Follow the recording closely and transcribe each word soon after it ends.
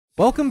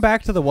Welcome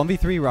back to the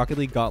 1v3 Rocket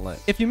League Gauntlet.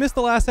 If you missed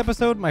the last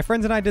episode, my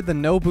friends and I did the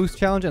no boost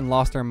challenge and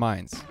lost our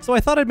minds. So I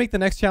thought I'd make the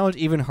next challenge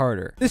even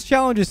harder. This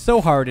challenge is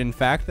so hard, in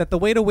fact, that the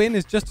way to win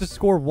is just to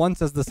score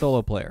once as the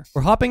solo player.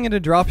 We're hopping into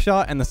drop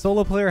shot and the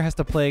solo player has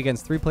to play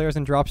against 3 players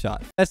in drop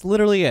shot. That's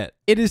literally it.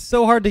 It is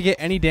so hard to get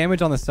any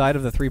damage on the side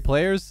of the 3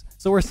 players,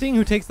 so we're seeing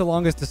who takes the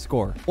longest to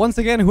score. Once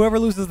again, whoever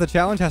loses the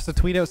challenge has to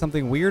tweet out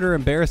something weird or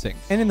embarrassing.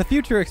 And in the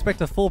future,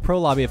 expect a full pro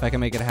lobby if I can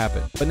make it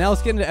happen. But now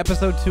let's get into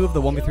episode 2 of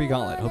the 1v3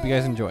 Gauntlet. Hope you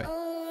guys enjoy.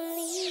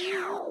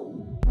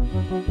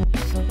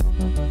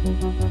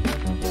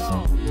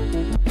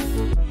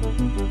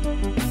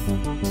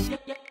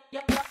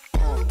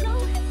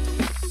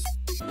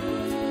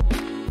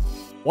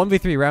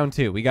 1v3 round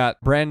 2. We got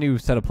brand new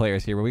set of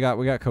players here. We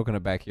got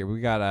Coconut back here. We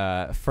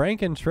got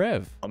Frank and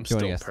Trev. I'm still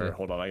per.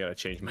 Hold on, I gotta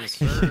change my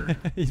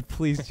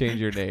Please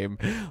change your name.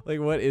 Like,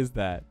 what is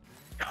that?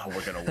 Oh,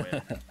 we're gonna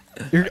win.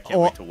 I can't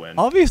wait to win.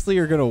 Obviously,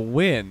 you're gonna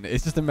win.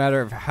 It's just a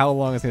matter of how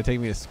long it's gonna take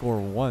me to score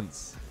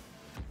once.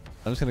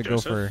 I'm just gonna go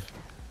for.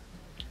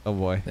 Oh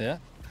boy. Yeah.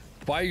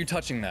 Why are you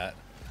touching that?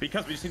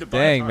 Because we just need to buy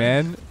Dang, time.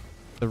 man.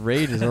 The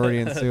rage is already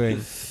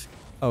ensuing.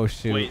 Oh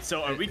shoot. Wait,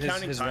 so are we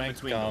counting time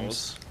between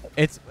goals?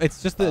 It's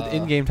just the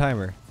in-game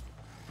timer.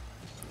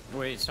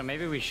 Wait, so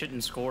maybe we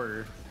shouldn't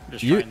score.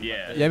 Just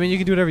Yeah, I mean, you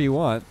can do whatever you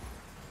want.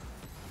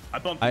 I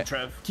bumped him,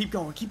 Trev. Keep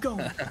going, keep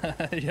going.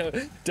 Yo,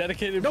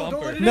 dedicated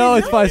bumper. No,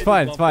 it's fine, it's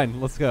fine, it's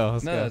fine. Let's go.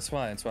 Let's go. It's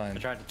fine, it's fine. I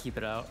tried to keep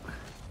it out.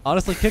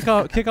 Honestly,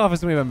 kickoff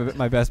is gonna be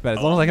my best bet.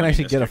 As long as I can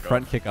actually get a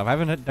front kickoff. I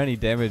haven't done any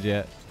damage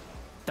yet.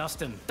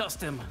 Dust him, dust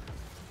him.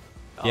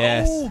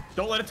 Yes. Oh,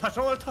 don't let it touch,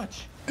 don't let it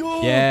touch.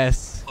 Go.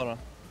 Yes. Hold on.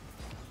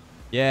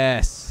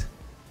 Yes.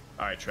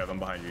 All right, Trev, I'm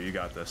behind you. You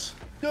got this.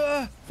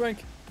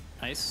 Frank.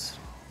 Nice.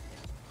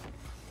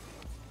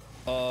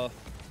 Oh,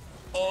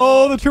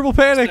 the triple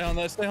panic. Stay on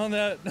that, stay on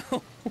that.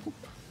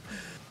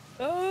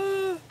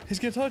 No. He's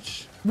gonna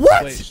touch.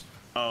 What? Wait,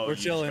 Oh, we're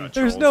chilling.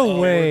 There's no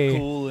way. We're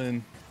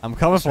cooling. I'm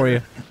coming for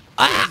you.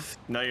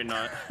 No, you're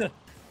not. Alright,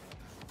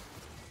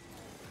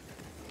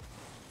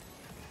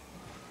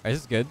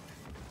 this is good.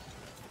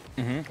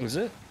 Is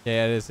it?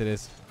 Yeah, it is. It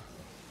is.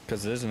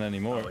 Because it isn't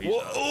anymore.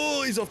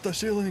 Oh, He's off the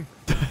ceiling.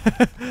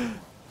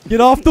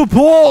 Get off the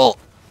pole!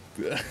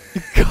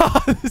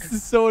 God, this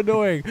is so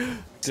annoying.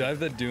 Do I have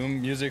the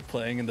Doom music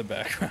playing in the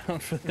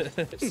background for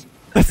this?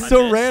 That's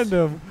so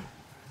random.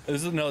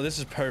 This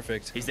is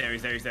perfect. He's there,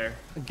 he's there, he's there.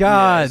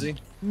 God, Yeah,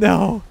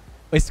 no.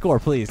 Wait, score,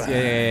 please.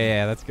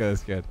 Yeah. That's good.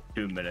 That's good.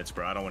 2 minutes,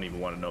 bro. I don't even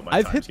want to know what my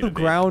I've time's hit the gonna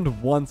be.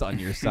 ground once on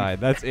your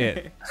side. That's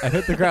it. I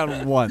hit the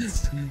ground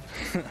once.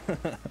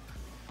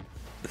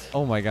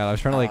 Oh my God, I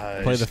was trying to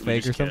like play the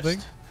fake or something.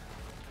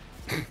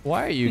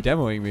 Why are you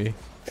demoing me?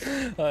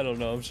 I don't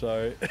know. I'm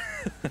sorry.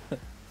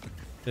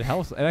 It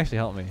helps. It actually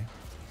helped me.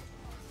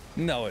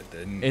 No, it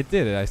didn't. It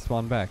did. I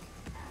spawned back.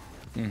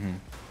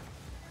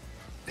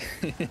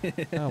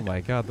 Oh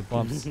my God, the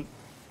bumps.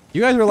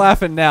 You guys are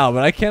laughing now,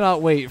 but I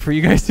cannot wait for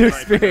you guys to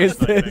experience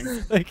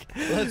this. Like,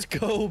 let's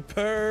go,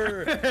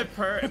 Per.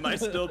 Per, am I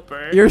still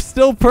Per? you're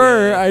still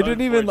Per. Yeah, I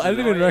didn't even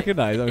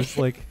recognize. I was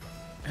like,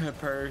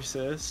 Per,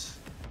 sis.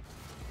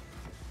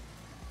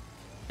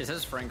 It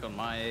says Frank on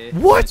my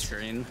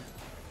screen.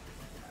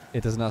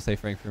 it does not say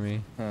Frank for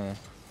me. Huh.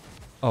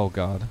 Oh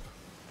God.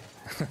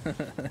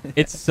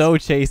 It's so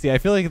chasey. I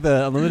feel like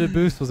the unlimited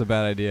boost was a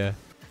bad idea.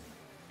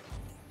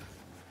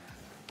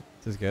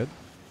 This is good.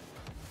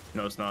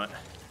 No, it's not.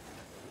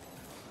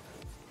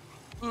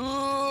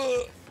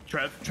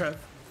 Trev.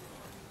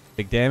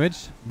 Big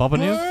damage.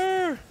 Bumping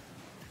you.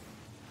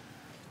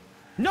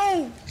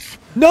 No!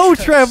 No,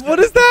 Trev. What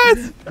is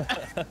that?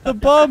 The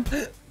bump.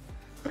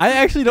 I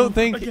actually don't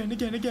think.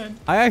 Again.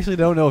 I actually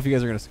don't know if you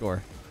guys are gonna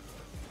score.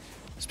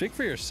 Speak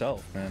for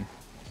yourself, man.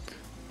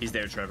 He's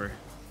there, Trevor.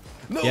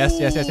 No! Yes. No.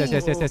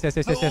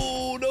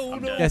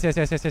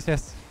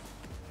 Yes.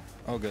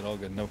 All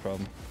good. No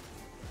problem.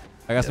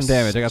 I got some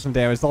damage.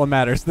 That's all that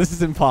matters. This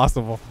is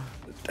impossible.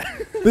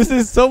 This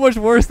is so much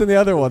worse than the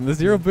other one. The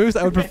zero boost.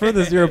 I would prefer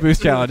the zero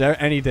boost challenge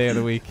any day of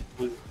the week.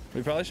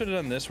 We probably should have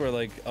done this where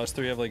like us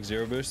 3 have like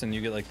 0 boost and you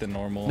get like the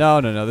normal.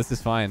 No. This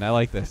is fine. I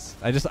like this.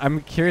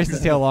 I'm curious to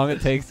see how long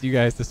it takes you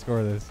guys to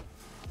score this.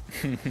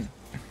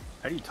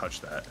 How do you touch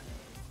that?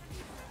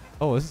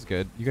 Oh, this is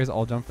good. You guys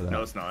all jump for that.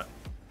 No, it's not.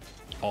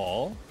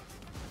 All?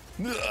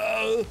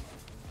 Oh,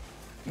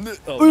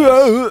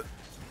 nice.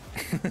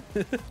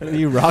 Are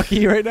you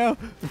Rocky right now?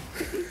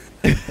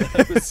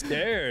 I was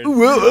scared. I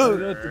don't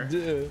know what to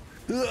do.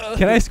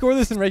 Can I score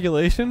this in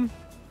regulation?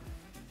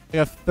 I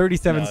got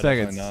 37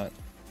 seconds. Not.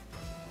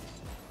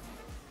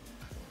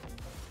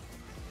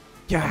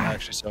 Yeah. I'm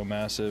actually so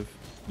massive.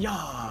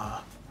 Yeah.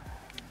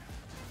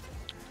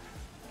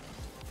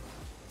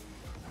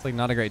 It's like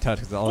not a great touch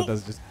because all it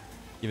does is just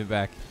give it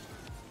back.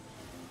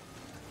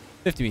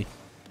 50 me.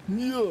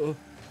 Yeah.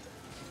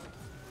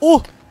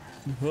 Oh!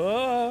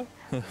 Ah.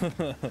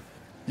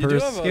 You Per do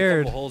have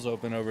scared. a couple holes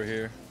open over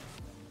here.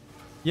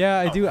 Yeah,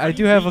 I do. I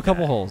do have a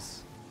couple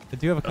holes. I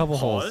do have a couple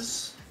holes.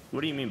 Pause?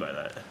 What do you mean by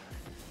that?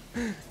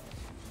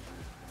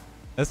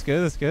 That's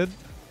good. That's good.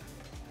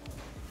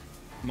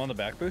 I'm on the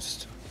back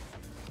boost.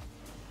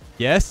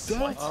 Yes.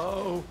 What?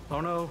 Oh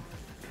no.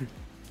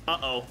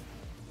 Uh-oh.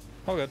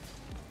 Oh, good.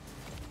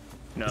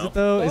 No. Is it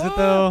though? Is it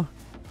though?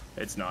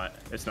 It's not.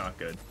 It's not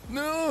good.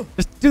 No.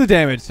 Just do the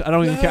damage. I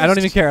don't even care. I don't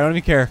even care. I don't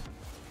even care.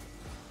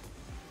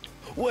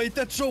 Wait,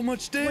 that's so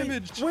much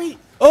damage. Wait.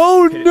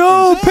 Oh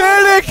no!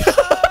 Panic!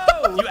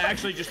 You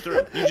actually just threw.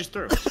 You just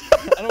threw.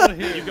 I don't want to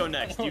hear You go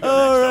next. You go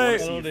All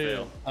next. I right. want to see you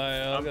fail.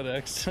 I'll go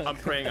next. I'm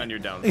praying on your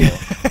downfall.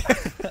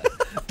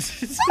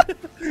 She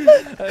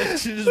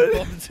just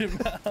bumped him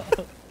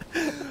out.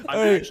 I'm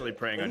right. actually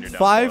praying on your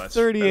downfall. That's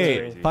 538.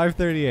 crazy.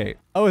 538.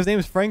 Oh, his name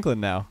is Franklin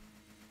now.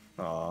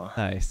 Aw.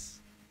 Nice.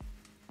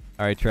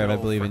 All right, Trev. I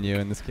Go believe for in you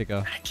in this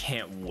kickoff. I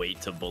can't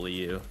wait to bully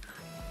you.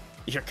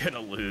 You're gonna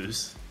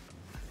lose.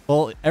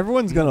 Well,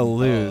 everyone's gonna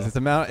lose. It's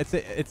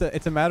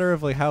a matter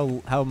of like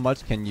how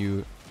much can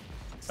you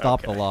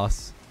stop the Okay.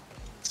 loss.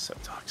 So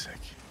toxic.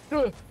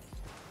 All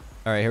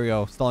right, here we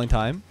go. Stalling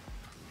time.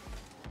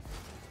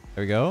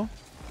 There we go.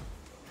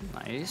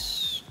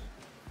 Nice.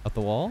 Up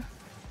the wall.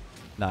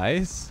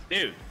 Nice.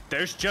 Dude,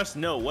 there's just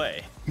no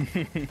way.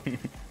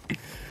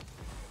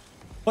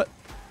 What?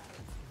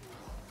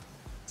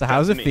 So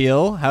how's it me.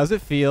 feel? How's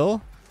it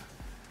feel?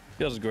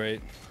 Feels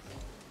great.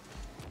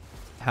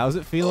 How's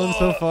it feeling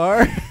so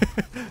far?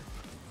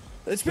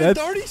 It's been That's-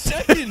 30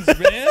 seconds,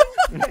 man.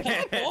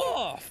 Fuck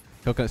off.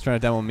 Coconut's trying to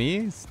demo me.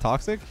 It's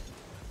toxic.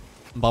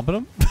 I'm bumping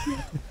him.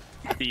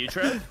 Do you,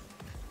 Trev?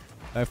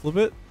 I flip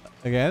it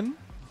again.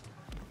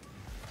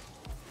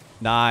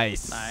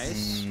 Nice.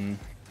 Nice.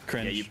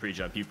 Cringe. Yeah, you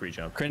pre-jump. You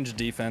pre-jump. Cringe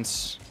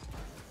defense.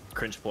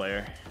 Cringe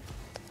player.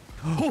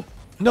 No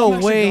Oh my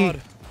way.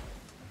 God.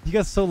 You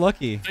got so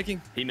lucky.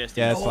 Faking. He missed.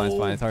 Yeah, you. it's fine. It's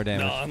fine. It's hard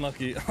damage. No,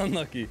 unlucky.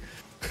 Unlucky.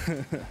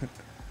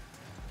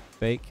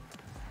 Fake.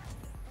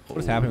 What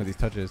is happening with these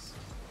touches?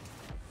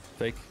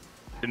 Fake.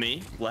 To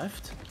me,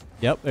 left.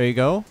 Yep. There you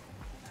go.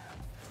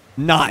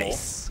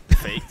 Nice.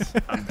 Faked.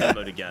 I'm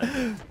demoed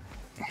again.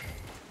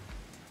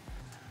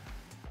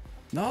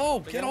 No,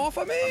 get off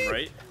of me. I'm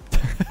right.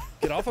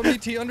 Get off of me,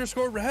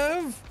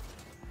 T_Rev.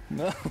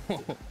 No.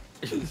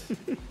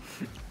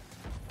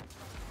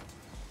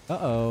 Uh-oh.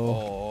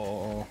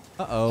 Oh.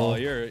 Uh-oh. Oh,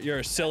 you're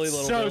a silly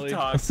little So Billy.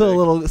 toxic. Still a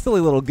little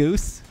silly little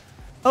goose.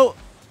 Oh.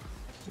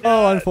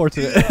 Oh,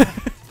 unfortunate.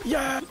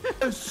 Yes.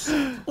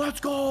 Let's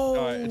go. All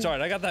right, it's all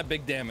right. I got that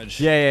big damage.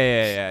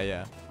 Yeah.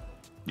 Yeah,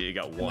 you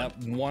got In one. that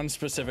one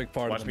specific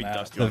part Watch of me the map.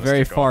 dust you The on this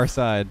very kickoff. far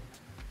side.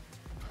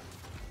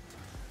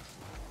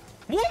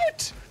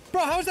 What?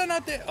 Bro, how's that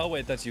not there? Oh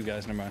wait, that's you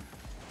guys. Never mind.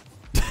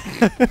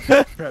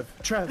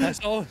 Trev. I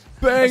saw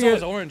Bang it it.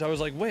 was orange. I was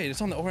like, wait,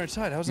 it's on the orange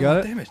side. How's it You got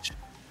not it? damage?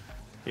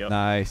 Yep.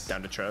 Nice.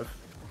 Down to Trev.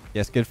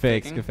 Yes, good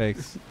fakes. Faking. Good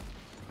fakes.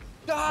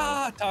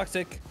 Ah,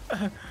 toxic.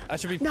 I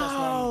should be +1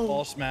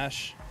 ball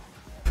smash.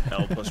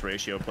 L plus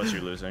ratio plus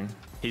you're losing.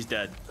 He's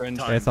dead. Cringe.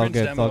 Time. Yeah, it's all Cringe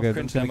good. It's all demo, good. I'm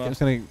cringe just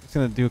demo.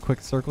 gonna do a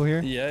quick circle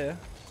here. Yeah.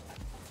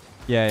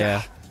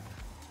 Yeah.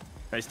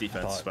 Nice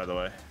defense, Thought. by the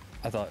way.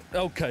 I thought.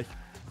 Okay,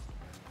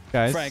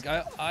 Guys. Frank.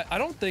 I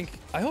don't think.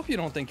 I hope you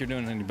don't think you're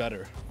doing any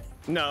better.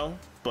 No,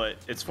 but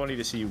it's funny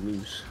to see you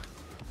lose.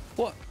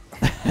 What?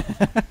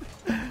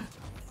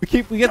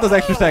 We get those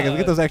extra seconds. We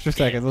get those extra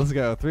seconds. Let's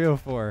go.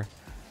 304.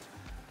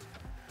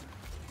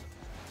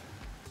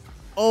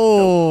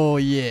 Oh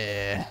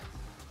yeah.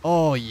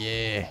 Oh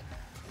yeah.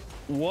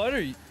 What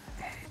are you?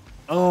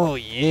 Oh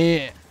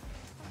yeah.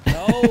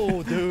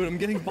 No, dude. I'm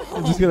getting bumped.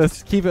 I'm just gonna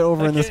keep it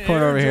over in this can't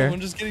corner over air here. jump,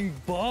 I'm just getting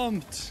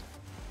bumped.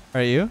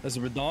 Are you? That's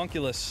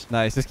redonkulous.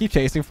 Nice. Just keep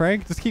chasing,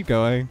 Frank. Just keep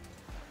going.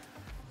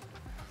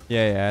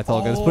 Yeah. It's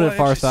all good. Let's put it I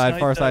far actually side. sniped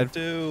Far that side.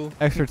 too.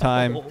 Extra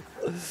time.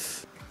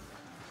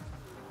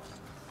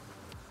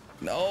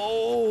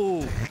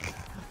 No.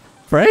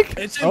 Frank?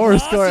 It's Oh, we're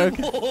impossible, scoring.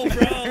 bro.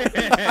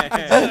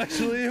 It's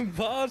actually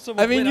impossible.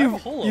 I mean, Wait, I have a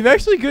hole you've up.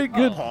 actually got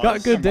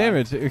pause. good Come on.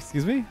 damage.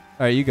 Excuse me. All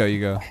right, you go.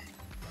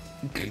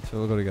 Okay, so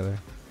we'll go together.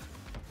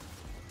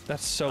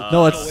 That's so.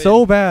 No, it's wait.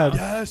 so bad.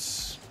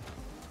 Yes.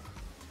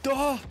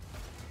 Duh.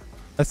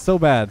 That's so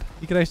bad.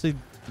 You could actually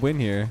win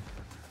here.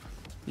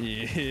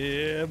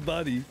 Yeah,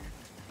 buddy.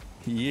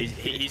 Yeah.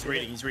 He's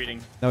reading. He's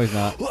reading. No, he's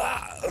not.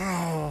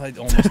 Oh, I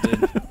almost did.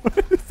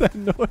 What is that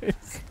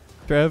noise?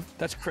 Trev.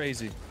 That's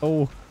crazy.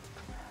 Oh.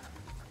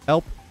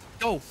 Help.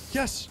 Oh,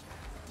 yes.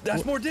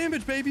 That's more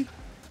damage, baby.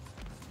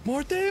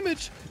 More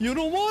damage. You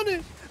don't want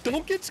it.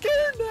 Don't get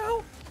scared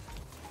now.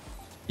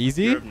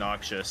 Easy. You're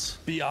obnoxious.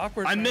 Be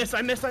awkward. I man. miss.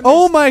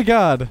 Oh my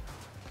god.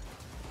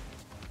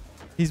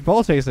 He's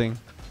ball chasing.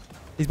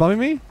 He's bumping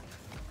me?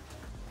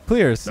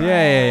 Clears.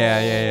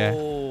 Yeah.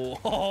 Oh,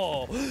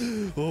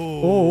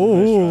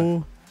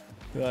 Oh.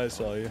 nice try. I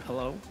saw you.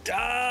 Hello.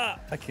 Ah,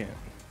 I can't.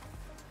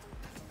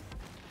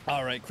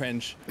 All right,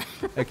 cringe.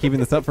 Keeping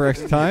this up for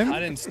extra I time?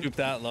 didn't stoop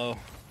that low.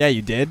 Yeah,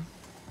 you did.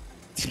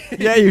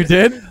 Yeah, you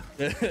did.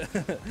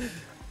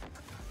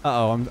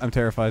 Uh-oh, I'm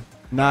terrified.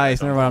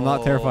 Nice. Never mind. I'm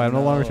not terrified. I'm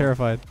no longer no.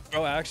 terrified.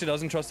 Bro actually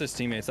doesn't trust his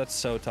teammates. That's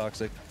so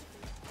toxic.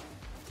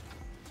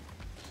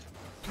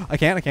 I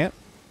can't.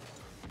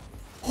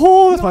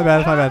 Oh, that's my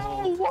bad.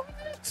 Oh, what?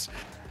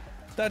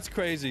 That's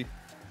crazy.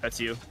 That's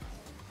you.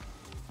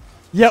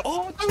 Yep.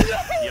 Oh,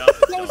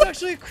 that was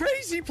actually a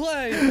crazy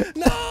play.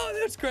 No,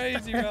 that's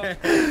crazy, bro.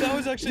 That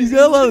was actually. He's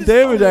got a lot of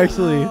damage,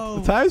 actually. Wow.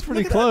 The time's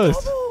pretty Look at that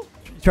close. double.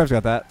 Trev's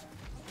got that.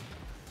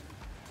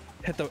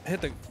 Hit the.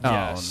 Oh,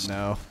 Yes.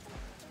 no.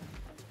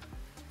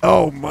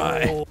 Oh,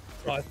 my. Oh,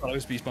 I thought it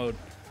was beast mode.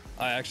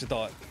 I actually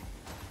thought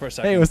for a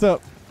second. Hey, what's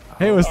up?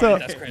 Hey, what's All up?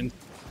 right, that's cringe.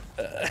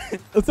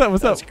 What's up?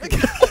 What's up?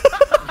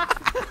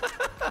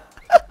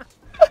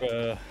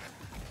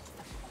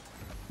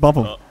 Bump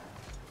him. Oh,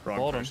 wrong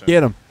Hold him. person.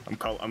 Get him.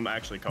 I'm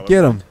actually colorblind.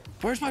 Get him.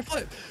 Where's my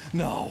flip?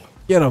 No.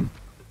 Get him.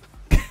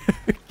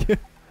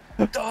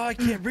 Oh, I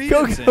can't read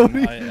Go, it.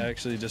 Cody. I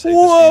actually just hate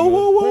Whoa, this game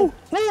whoa, mode.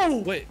 whoa. Whoa!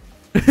 Wait.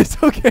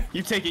 It's okay.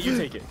 You take it. You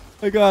take it.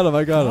 I got him.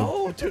 I got him.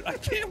 Oh, dude, I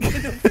can't win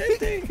the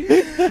 50.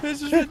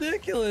 This is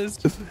ridiculous.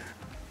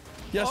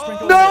 Yes,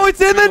 sprinkle No, it.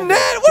 it's in the Sprinkle net.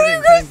 it. What are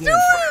you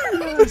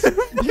guys Get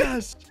doing?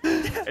 Yes.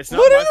 It's not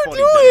What my are you fault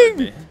he did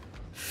doing? it,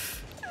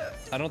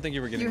 I don't think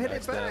you were getting You hit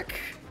it that. back.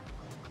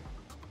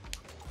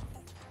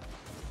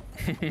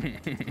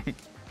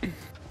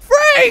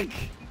 Frank!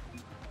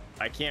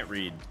 I can't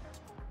read.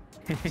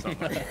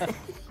 Something.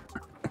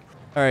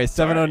 All right,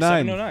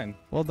 709. 709.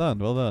 Well done.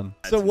 Well done.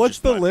 That's So what's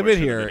just the my limit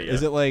portion of here? the video.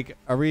 Is it like,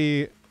 are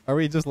we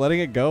just letting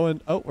it go?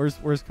 And oh,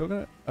 where's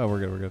Coconut? Oh, we're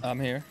good. We're good. I'm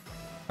here.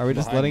 Are we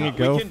just behind letting me. it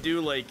go? We can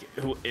do like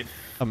if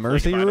A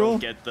mercy if I rule? don't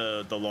get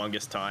the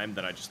longest time,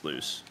 then I just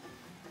lose.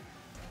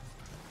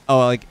 Oh,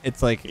 like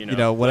it's like You you know,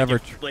 know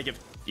whatever. Like if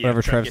whatever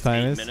if Trev Trev's gets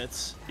time 8 is.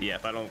 minutes. Yeah,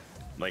 if I don't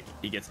like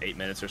he gets 8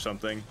 minutes or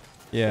something. Or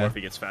Yeah. if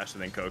he gets faster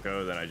than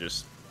Coco, then I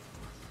just.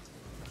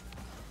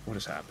 What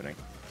is happening?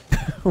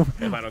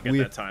 If I don't get We-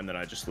 that time, then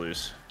I just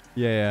lose.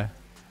 Yeah.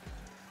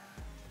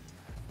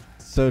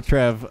 So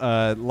Trev,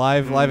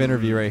 live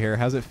interview right here.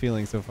 How's it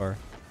feeling so far?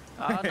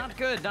 Not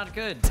good, not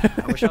good.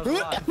 I wish I was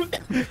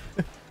alive.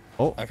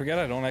 I forget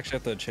I don't actually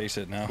have to chase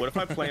it now. What if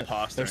I play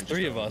imposter? There's and just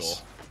 3 of own us.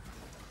 goal?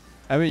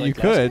 I mean, you Like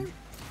last could. game?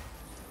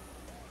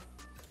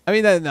 I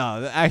mean, that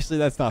no, actually,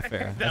 that's not fair.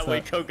 That That's way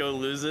not- Coco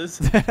loses.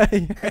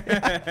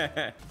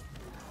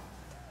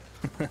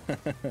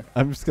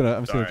 I'm just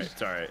gonna. It's alright.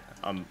 It's alright.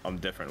 I'm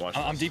different. Watch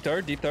I'm this. deep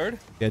third, deep third.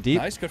 Yeah, deep.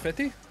 Nice, good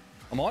 50.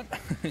 I'm on.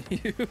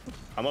 You.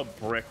 I'm a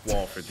brick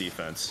wall for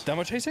defense.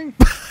 Demo chasing?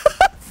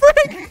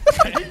 Frank!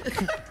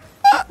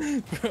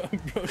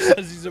 Bro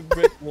says he's a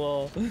brick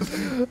wall.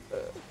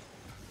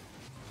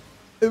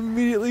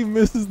 Immediately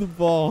misses the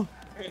ball.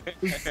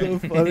 It's so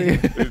funny.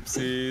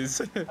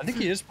 Oopsies. I think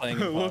he is playing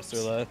imposter,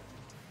 Whoops. Leth.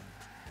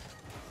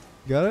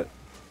 Got it?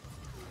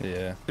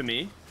 Yeah. To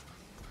me?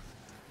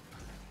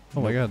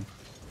 Oh my god.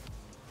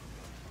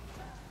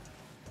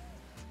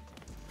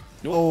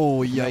 Nope.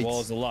 Oh That wall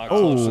is yikes! a lot Oh.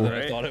 closer than I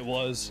Right. thought it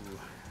was.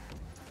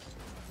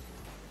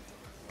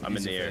 I'm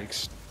in Easy the air.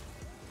 fakes.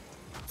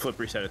 Flip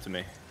reset it to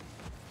me.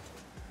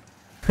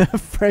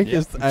 Frank Yeah,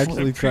 is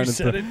actually Flip trying to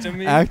reset throw. it to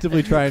me.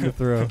 Actively trying to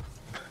throw.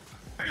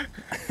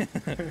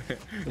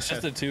 It's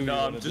just a 2v1 No,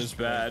 I'm at this just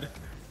point. bad.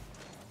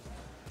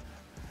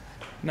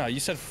 No, you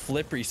said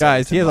flip reset.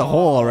 Guys, it to he has me. a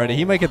hole already.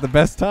 He might get the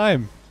best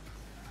time.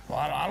 Well,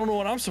 I don't know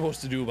what I'm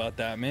supposed to do about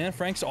that, man.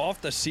 Frank's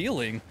off the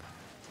ceiling.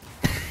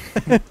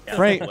 Yeah,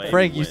 Frank, play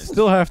Frank, you wins.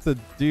 still have to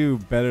do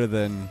better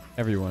than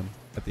everyone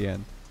at the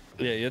end.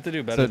 Yeah, you have to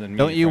do better So than me.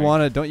 don't you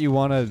Frank.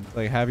 want to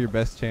like have your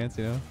best chance?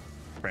 You know.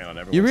 Frank on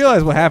You everyone's realize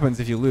team. what happens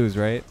if you lose,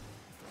 right?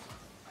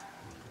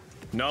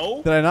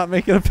 No? Did I not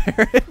make it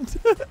apparent?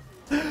 Do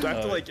I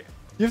have to like...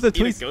 You have to Eat a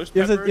tweet. ghost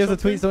You have pepper or to tweet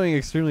something? something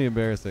extremely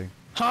embarrassing.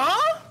 Huh?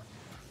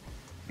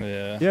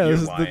 Yeah. Yeah, You're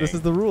this lying.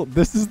 is the rule.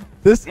 This is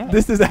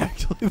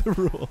actually the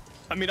rule.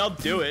 I mean, I'll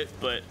do it,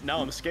 but now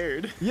I'm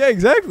scared. Yeah,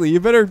 exactly. You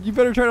better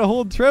try to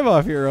hold Trev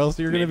off here, or else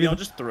you're gonna Maybe be. I'll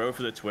just throw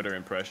for the Twitter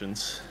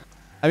impressions.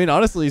 I mean,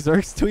 honestly,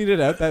 Zerx tweeted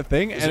out that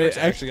thing, and Zerx it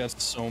actually got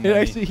so it many.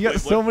 actually he got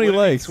Wait, so what- many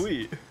what did he likes.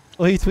 tweet?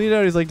 Well, he tweeted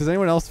out, he's like, does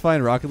anyone else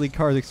find Rocket League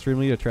cars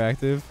extremely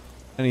attractive?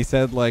 And he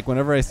said, like,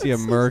 whenever I see a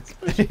Merc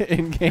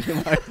in game,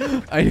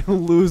 I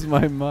lose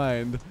my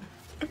mind.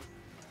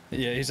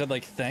 Yeah, he said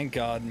like, thank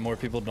God more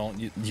people don't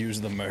use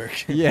the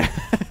Merc. Yeah.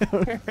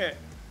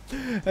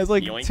 Has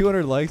like Yoink.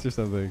 200 likes or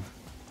something.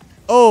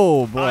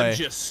 Oh boy. I'm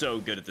just so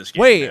good at this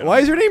game. Wait, man. why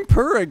is your name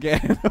Purr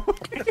again?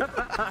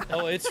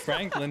 Oh, it's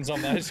Franklin's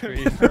on my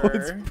screen. No,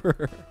 it's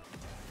Purr.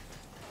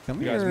 Come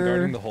You here. guys been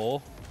guarding the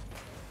hole?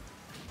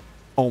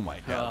 Oh my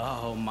god.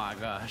 Oh my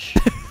gosh.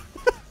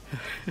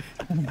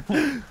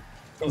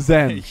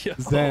 Zen. Yo.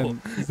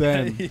 Zen.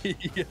 Zen.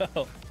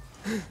 Yo.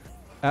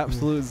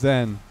 Absolute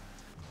zen.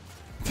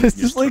 It's You just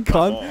just like took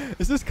my ball.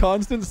 it's just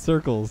constant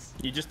circles.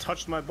 You just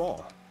touched my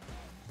ball.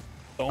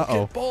 Don't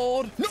Uh-oh. get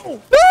balled.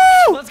 No.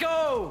 No! Let's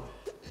go!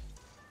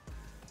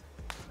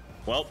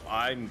 Well,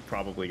 I'm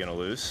probably gonna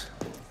lose.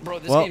 Bro,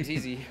 this Well- game's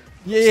easy.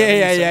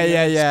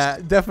 Yeah.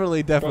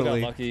 Definitely, Bro got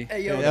definitely. lucky.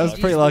 Hey, yo, that was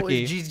pretty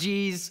lucky.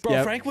 GG's. Bro,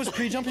 Yep. Frank was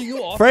pre-jumping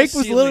you off. Frank the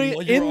was ceiling literally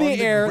while you in were the on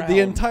air the ground.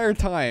 entire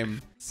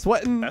time,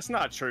 sweating. That's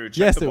not true. Check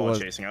Yes, the it ball was.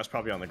 chasing. I was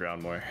probably on the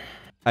ground more.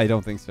 I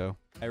don't think so.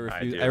 I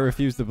refuse. do. I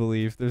refuse to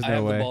believe. There's I no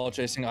have the way. ball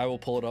chasing. I will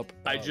pull it up.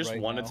 I just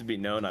right wanted now. to be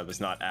known I was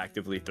not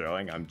actively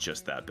throwing. I'm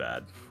just that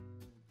bad.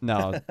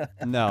 No,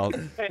 no.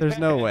 There's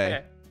no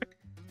way.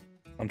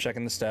 I'm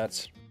checking the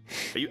stats.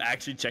 Are you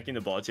actually checking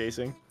the ball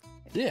chasing?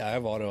 Yeah, I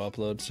have auto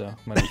upload, so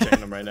Are you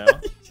checking them right now?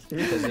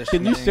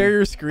 Can you share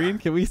your screen?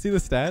 Can we see the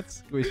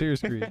stats? Can we share your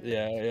screen?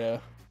 Yeah.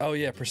 Oh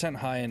yeah, percent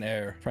high in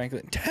air.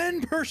 Franklin,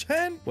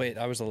 10%. Wait,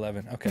 I was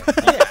 11. Okay.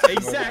 Yeah,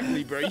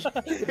 exactly, bro.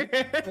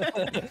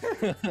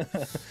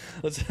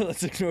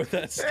 let's ignore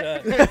that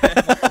stat.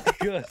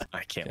 Good.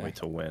 I can't wait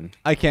to win.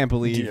 I can't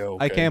believe. Yeah,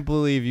 I okay. can't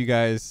believe you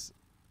guys.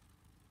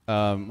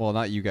 Well,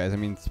 not you guys. I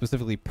mean,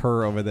 specifically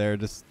Per over there.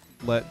 Just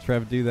let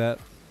Trev do that.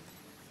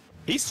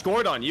 He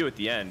scored on you at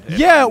the end.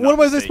 Yeah. What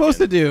was I supposed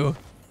to do?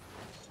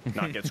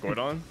 Not get scored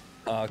on?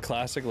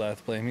 Classic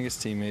Leth blaming his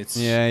teammates.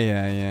 Yeah.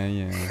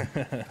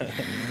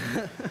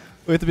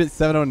 We have to beat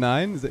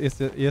 709.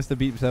 He has to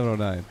beat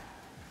 709,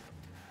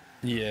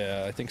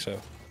 Yeah, I think so.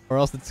 or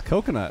else it's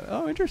Coconut.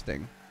 Oh,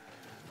 interesting.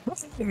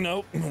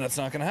 Nope, that's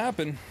not gonna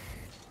happen.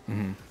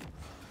 This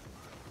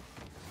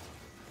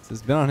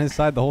has been on his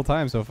side the whole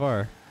time so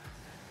far.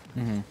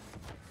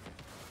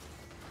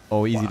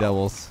 Oh, easy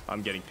doubles.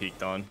 I'm getting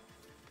peeked on.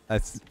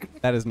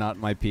 That is not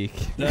my peak.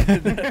 That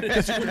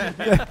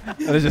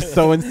That is just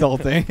so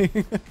insulting.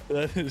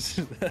 that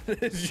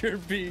is your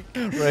peak.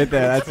 Right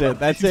there.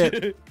 That's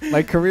it.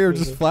 My career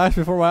just flashed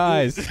before my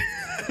eyes.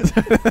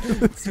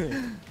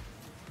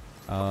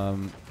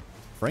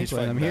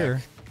 Franklin, I'm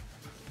here.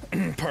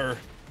 Per.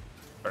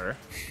 Oh,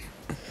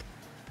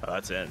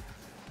 that's in.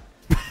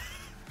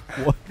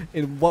 What,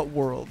 in what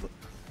world?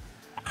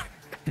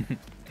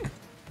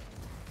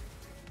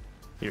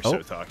 You're Oh.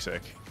 so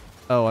toxic.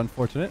 Oh,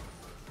 unfortunate.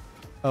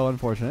 Oh,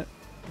 unfortunate.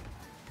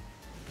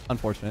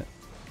 Unfortunate.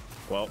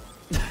 Well,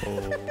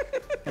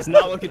 it's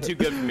not looking too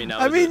good for me now.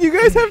 I is mean, it? you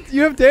guys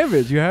have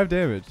damage. You have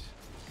damage.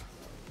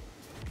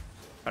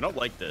 I don't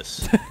like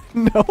this.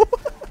 No.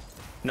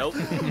 Nope.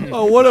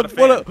 Oh, what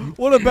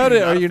about it?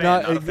 Not Are a you fan,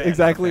 not not a fan,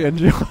 exactly not a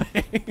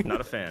enjoying?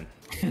 Not a fan.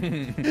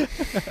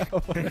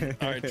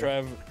 All right,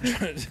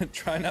 Trev.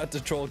 Try not to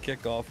troll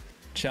kickoff.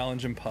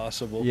 Challenge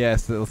impossible.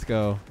 Yes, let's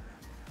go.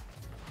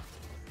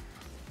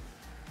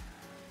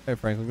 Hey,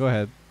 Franklin, go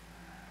ahead.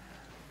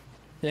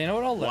 Yeah, you know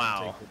what? I'll let him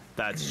Wow, take it.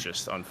 that's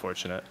just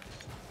unfortunate.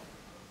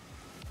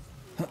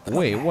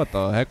 Wait, what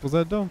the heck was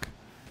that dunk?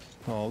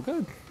 Oh,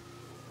 good.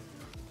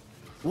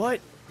 What?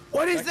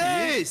 What is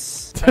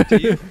this? Back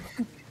to you.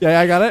 Yeah,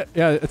 I got it.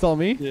 Yeah, it's all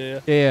me. Yeah.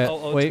 Yeah.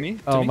 Oh, Wait. to me?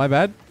 To Oh, me? my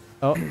bad.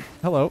 Oh,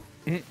 hello.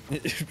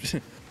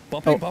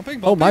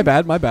 bumping. Oh, my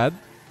bad. My bad.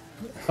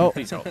 Oh,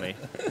 Please help me.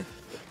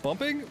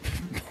 Bumping.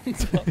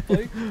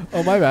 Bumping.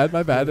 oh, my bad.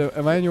 My bad.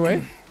 Am I in your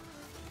way?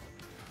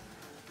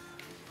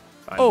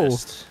 I Oh.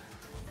 missed.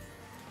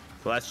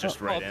 Well, that's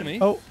just right to in. me.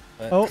 Oh.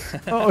 Oh.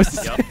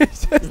 It's Yup.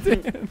 it's just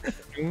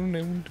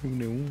in.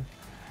 No.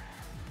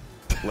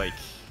 Like,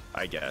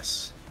 I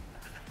guess.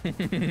 Go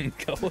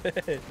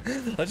ahead.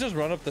 Let's just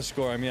run up the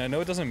score. I mean, I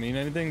know it doesn't mean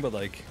anything, but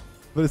like,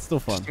 But it's still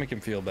fun. just make him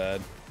feel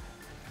bad.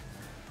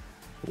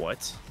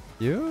 What?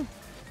 You?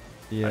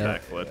 I Yeah.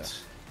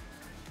 backflipped.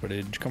 Where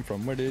did you come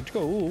from? Where did you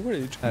go? Where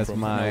did you come That's from?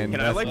 mine.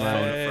 Can I That's like mine.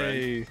 phone a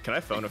Hey. friend? Can I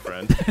phone a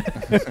friend?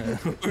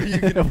 Where are you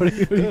gonna What are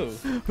you go?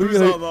 who Who's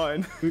gonna-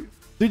 online?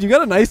 Dude, you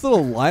got a nice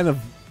little line of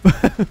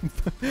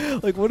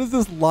like, what is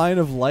this line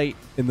of light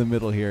in the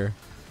middle here?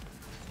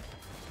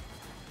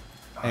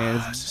 And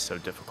This is so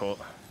difficult.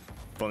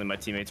 If only my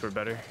teammates were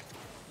better.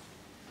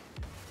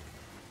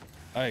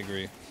 I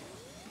agree.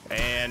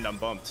 And I'm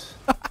bumped.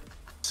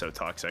 So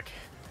toxic.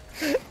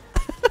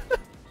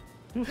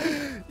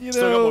 you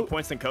Still got more know,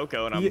 points than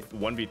Coco, and I'm Yeah.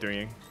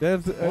 1v3ing.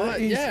 that's,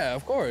 What? Yeah,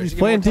 of course. He's You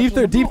get playing more touches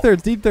on the deep ball.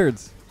 thirds, deep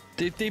thirds.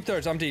 Deep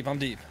thirds. I'm deep.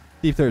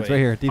 Deep thirds, Wait. right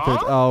here. Deep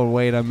thirds. Huh? Oh,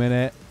 wait a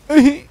minute.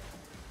 I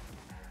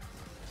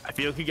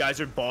feel like you guys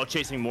are ball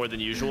chasing more than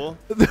usual,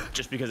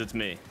 just because it's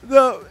me.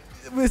 No,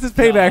 this is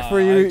payback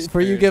for Nah, you I'm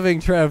for you scared. giving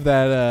Trev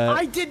that.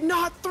 I did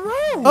not throw.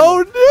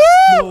 Oh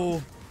no!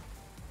 No.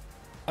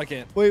 I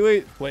can't.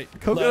 Wait. Wait.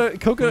 Coconut, Left.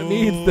 Coconut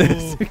needs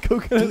this.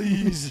 Coconut,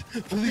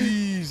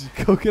 Please.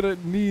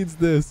 Coconut needs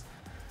this.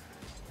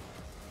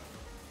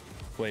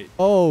 Wait.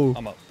 Oh,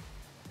 I'm up.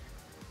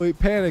 wait!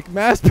 Panic!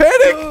 Mass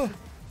panic!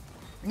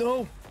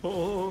 No.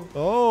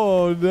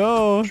 Oh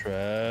no!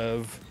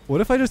 Trev. What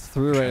if I just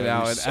threw right Trev,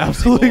 now you and sexy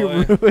absolutely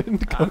boy.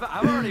 ruined?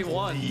 I've already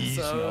won, Please,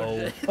 so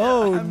no.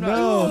 Oh, I'm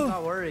no. I'm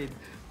not worried.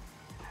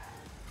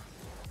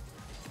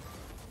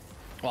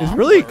 Well, It's I'm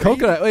really worried.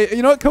 Coconut. Wait,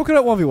 you know what?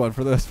 Coconut 1v1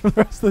 for the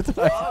rest of the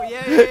time. Oh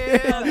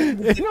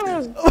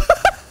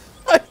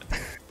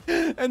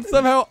yeah. And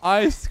somehow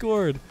I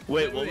scored.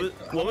 Wait, Wait,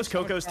 what was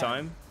Coco's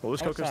time? What was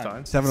How much Coco's time?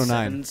 time?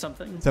 709.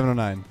 Something.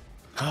 709.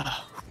 Yeah.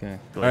 Really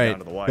All down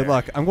to the right. wire. Good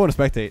luck. I'm going to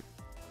spectate.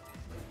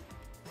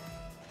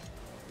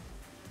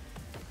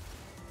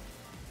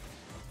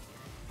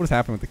 What has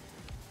happened with the?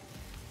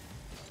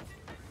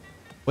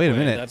 Wait a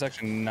minute. That's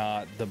actually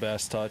not the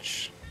best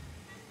touch.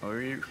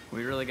 We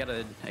really got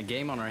a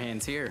game on our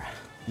hands here.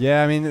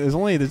 Yeah, I mean, there's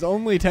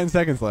only 10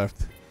 seconds left.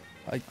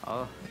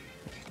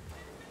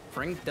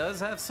 Frank does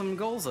have some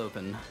goals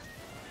open.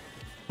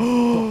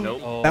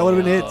 Nope. Oh, That would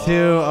have been it too.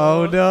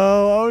 Oh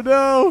no! Oh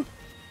no!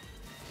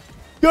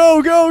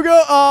 Go! Go!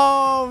 Go!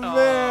 Oh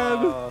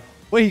man!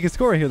 Wait, he can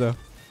score right here though.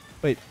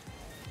 Wait.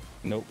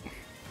 Nope.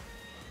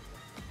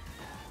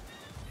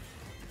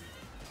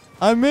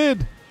 I'm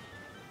mid.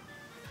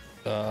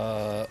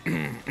 Uh,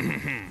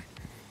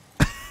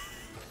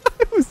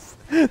 It was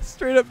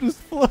straight up just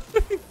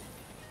floating.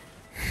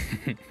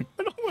 I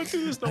don't want to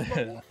do this no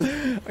more.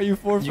 Are you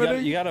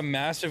forfeiting? you got a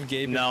massive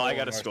gaping. No, hole I on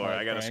gotta our score. side,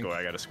 I gotta Frank. score.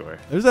 I gotta score.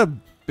 There's a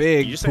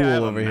big You just say I have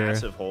pool a over here.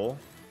 massive hole.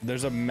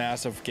 There's a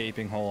massive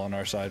gaping hole on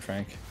our side,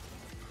 Frank.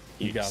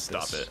 You got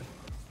stop this. it.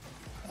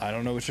 I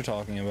don't know what you're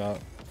talking about.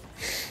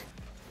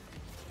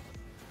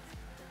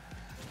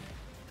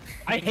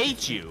 I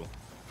hate you.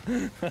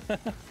 I'm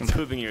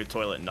pooping in your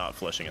toilet, not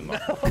flushing in mine.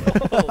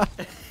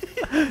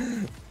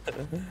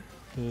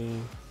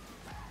 You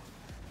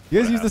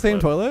guys use the same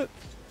Flip. toilet?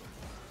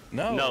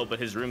 No. No, but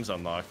his room's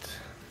unlocked.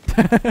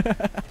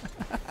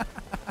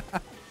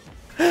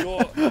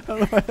 Cool. I don't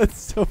know why that's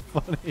so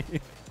funny.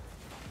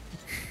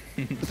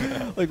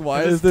 Like,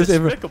 why It's is this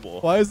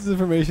despicable. why is this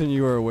information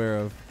you are aware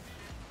of?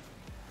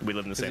 We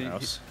live in the same he-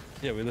 house.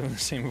 Yeah, we live in the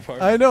same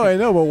apartment. I know,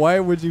 but why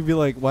would you be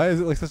like? Why is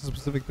it like such a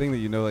specific thing that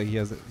you know like he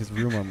has his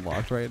room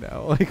unlocked right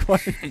now? Like, why?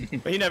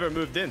 But he never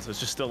moved in, so it's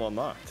just still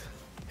unlocked.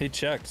 He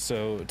checked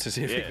to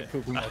see if he Yeah. could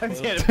poop in my I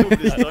toilet. can't poop in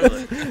his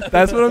toilet.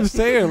 That's what I'm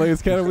saying. Like,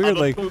 it's kind of weird. I'm a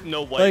Like, poop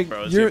no wipe, like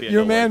bro. See if he had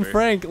your no man wiper.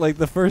 Frank. Like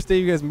the first day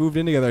you guys moved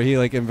in together, he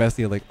like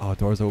investigated. Like, oh,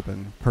 doors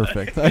open,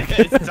 perfect. Like,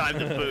 It's time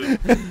to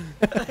poop.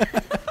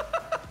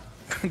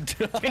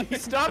 Can you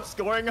stop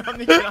scoring on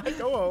me? Can I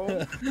go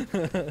home?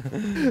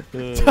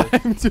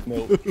 time to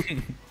Nope.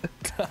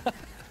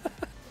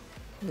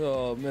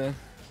 Oh man.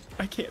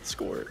 I can't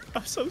score.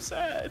 I'm so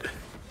sad.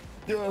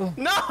 Yeah.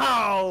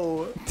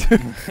 No!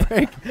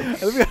 Frank. I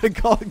think we gotta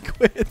call it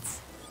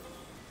quits.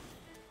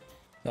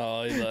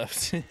 Oh, he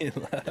left. He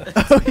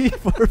left. Oh, he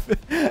forfeit.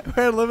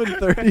 We're at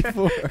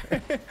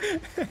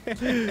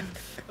 11:34.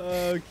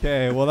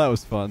 Okay, well that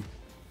was fun.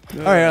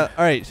 All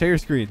right. Share your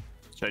screen.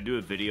 Should I do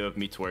a video of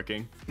me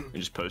twerking and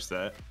just post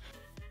that?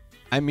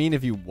 I mean,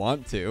 if you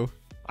want to.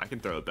 I can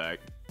throw it back.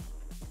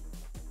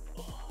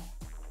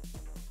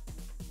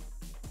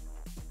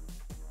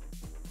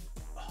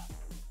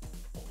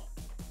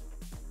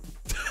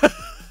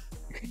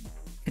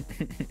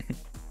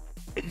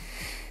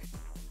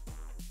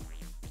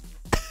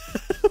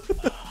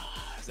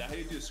 Is that how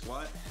you do a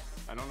squat?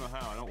 I don't know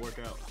how. I don't work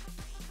out.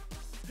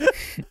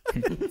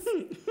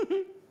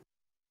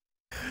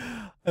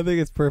 I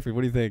think it's perfect.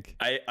 What do you think?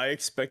 I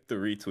expect the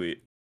retweet.